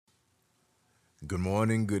Good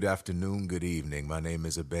morning, good afternoon, good evening. My name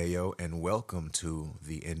is Abeyo, and welcome to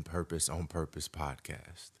the In Purpose on Purpose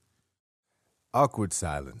podcast. Awkward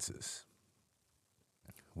silences.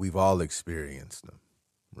 We've all experienced them,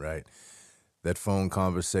 right? That phone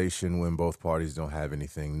conversation when both parties don't have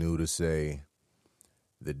anything new to say,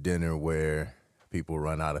 the dinner where people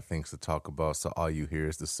run out of things to talk about, so all you hear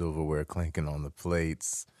is the silverware clanking on the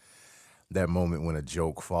plates, that moment when a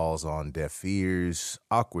joke falls on deaf ears,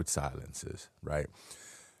 awkward silences, right?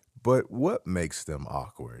 But what makes them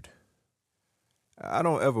awkward? I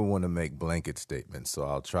don't ever want to make blanket statements, so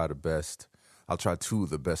I'll try to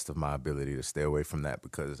the best of my ability to stay away from that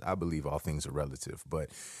because I believe all things are relative. But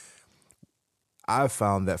I've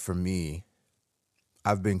found that for me,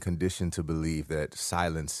 I've been conditioned to believe that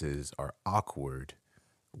silences are awkward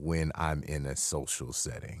when I'm in a social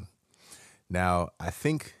setting. Now, I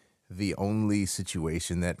think the only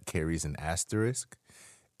situation that carries an asterisk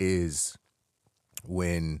is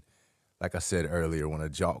when, like I said earlier, when a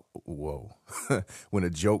joke, when a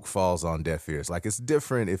joke falls on deaf ears. Like, it's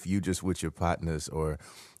different if you just with your partners or,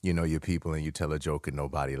 your people and you tell a joke and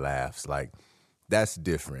nobody laughs. Like, that's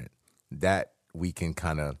different. That we can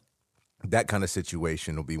that kind of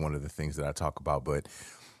situation will be one of the things that I talk about. But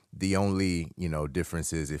the only,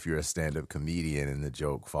 difference is if you're a stand-up comedian and the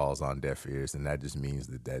joke falls on deaf ears, and that just means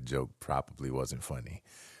that joke probably wasn't funny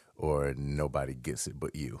or nobody gets it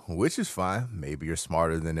but you, which is fine. Maybe you're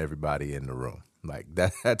smarter than everybody in the room. Like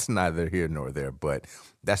that's neither here nor there, but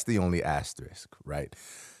that's the only asterisk, right?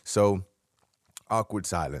 So awkward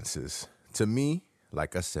silences. To me,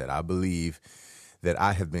 like I said, I believe that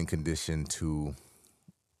I have been conditioned to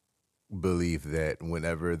believe that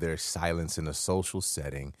whenever there's silence in a social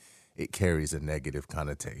setting, it carries a negative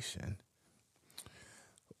connotation.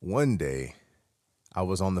 One day, I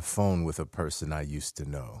was on the phone with a person I used to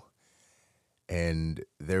know, and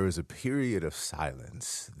there was a period of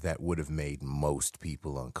silence that would have made most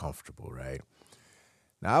people uncomfortable, right?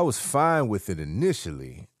 Now, I was fine with it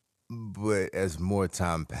initially, but as more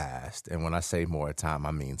time passed, and when I say more time,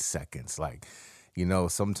 I mean seconds, like,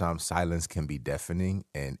 sometimes silence can be deafening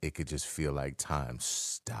and it could just feel like time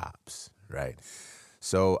stops, right?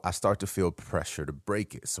 So I start to feel pressure to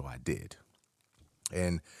break it, so I did.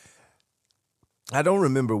 And I don't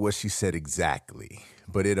remember what she said exactly,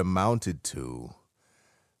 but it amounted to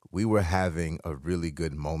we were having a really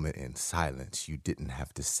good moment in silence. You didn't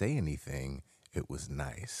have to say anything. It was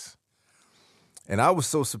nice. And I was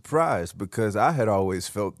so surprised because I had always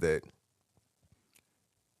felt that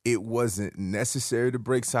it wasn't necessary to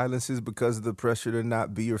break silences because of the pressure to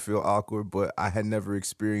not be or feel awkward, but I had never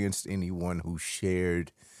experienced anyone who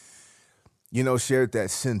shared that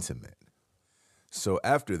sentiment. So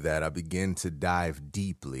after that, I began to dive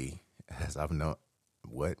deeply, as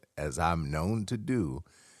I'm known to do,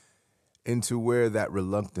 into where that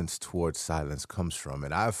reluctance towards silence comes from.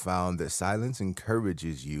 And I've found that silence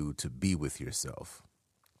encourages you to be with yourself,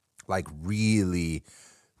 like really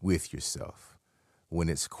with yourself. When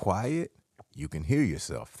it's quiet, you can hear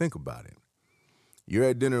yourself. Think about it. You're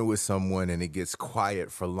at dinner with someone and it gets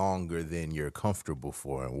quiet for longer than you're comfortable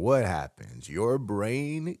for. And what happens? Your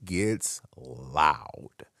brain gets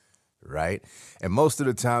loud, right? And most of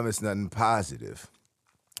the time, it's nothing positive.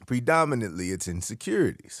 Predominantly, it's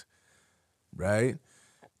insecurities, right?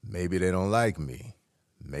 Maybe they don't like me.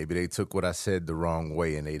 Maybe they took what I said the wrong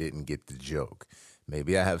way and they didn't get the joke.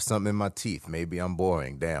 Maybe I have something in my teeth. Maybe I'm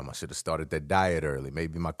boring. Damn, I should have started that diet early.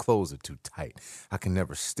 Maybe my clothes are too tight. I can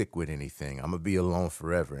never stick with anything. I'm going to be alone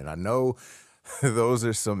forever. And I know those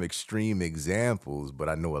are some extreme examples, but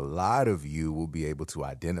I know a lot of you will be able to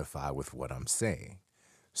identify with what I'm saying.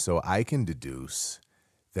 So I can deduce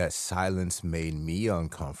that silence made me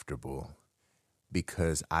uncomfortable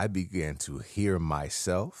because I began to hear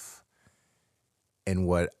myself, and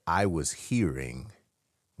what I was hearing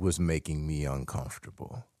was making me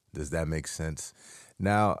uncomfortable. Does that make sense?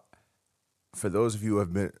 Now, for those of you who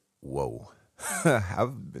have been,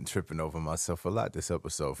 I've been tripping over myself a lot this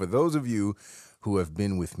episode. For those of you who have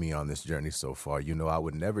been with me on this journey so far, I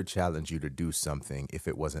would never challenge you to do something if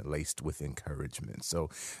it wasn't laced with encouragement. So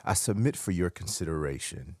I submit for your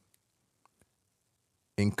consideration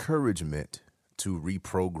encouragement to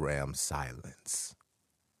reprogram silence.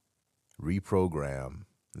 Reprogram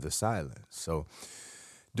the silence. So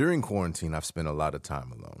during quarantine, I've spent a lot of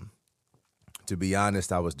time alone. To be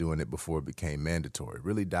honest, I was doing it before it became mandatory,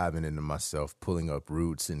 really diving into myself, pulling up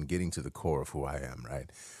roots and getting to the core of who I am, right?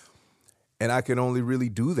 And I can only really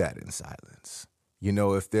do that in silence.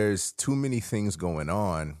 If there's too many things going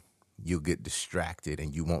on, you'll get distracted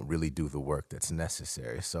and you won't really do the work that's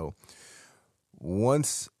necessary. So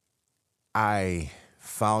once I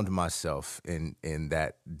found myself in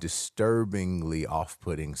that disturbingly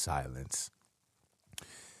off-putting silence,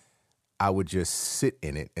 I would just sit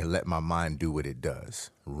in it and let my mind do what it does,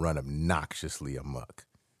 run obnoxiously amok,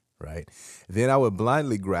 right? Then I would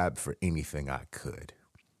blindly grab for anything I could.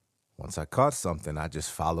 Once I caught something, I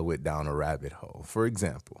just follow it down a rabbit hole. For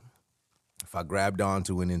example, if I grabbed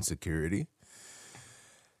onto an insecurity,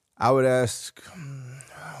 I would ask,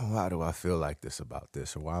 why do I feel like this about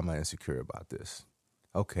this? Or why am I insecure about this?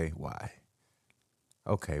 Okay, why?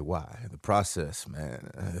 Okay, why? The process,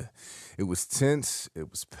 man. It was tense, it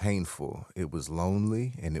was painful, it was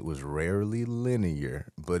lonely, and it was rarely linear,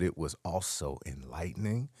 but it was also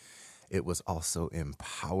enlightening. It was also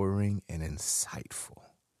empowering and insightful.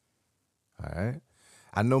 All right?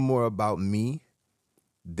 I know more about me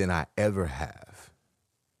than I ever have,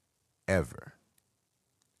 ever.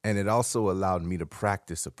 And it also allowed me to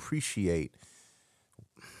practice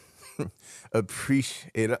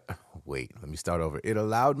let me start over. It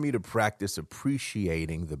allowed me to practice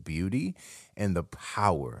appreciating the beauty and the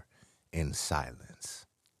power in silence.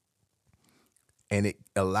 And it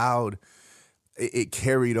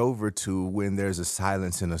carried over to when there's a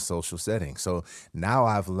silence in a social setting. So now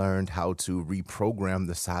I've learned how to reprogram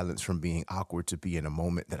the silence from being awkward to be in a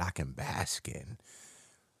moment that I can bask in.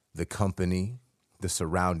 The company, the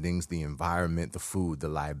surroundings, the environment, the food, the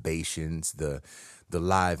libations, the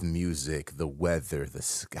live music, the weather, the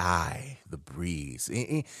sky, the breeze.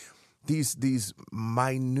 These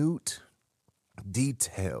minute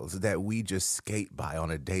details that we just skate by on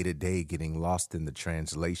a day-to-day, getting lost in the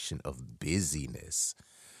translation of busyness,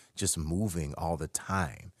 just moving all the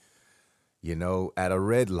time. You know, at a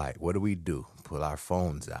red light, what do? Pull our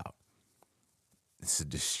phones out. It's a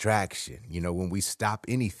distraction. You know, when we stop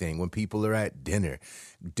anything, when people are at dinner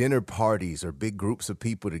parties or big groups of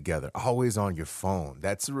people together, always on your phone.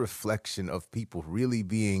 That's a reflection of people really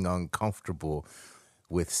being uncomfortable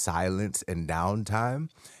with silence and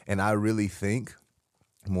downtime. And I really think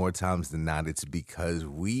more times than not, it's because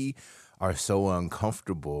we are so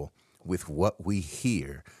uncomfortable with what we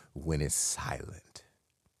hear when it's silent.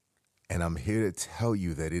 And I'm here to tell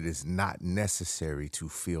you that it is not necessary to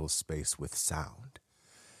fill space with sound.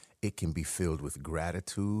 It can be filled with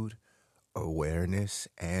gratitude, awareness,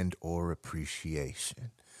 and or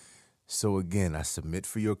appreciation. So again, I submit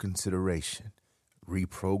for your consideration.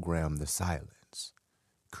 Reprogram the silence.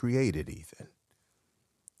 Create it even.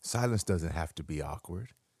 Silence doesn't have to be awkward.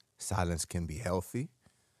 Silence can be healthy.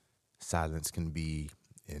 Silence can be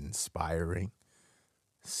inspiring.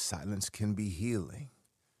 Silence can be healing.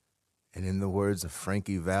 And in the words of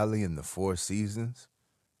Frankie Valli in the Four Seasons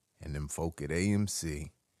and them folk at AMC,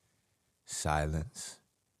 silence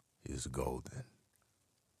is golden.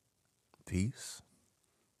 Peace,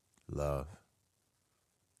 love,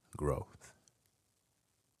 growth.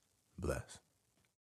 Bless.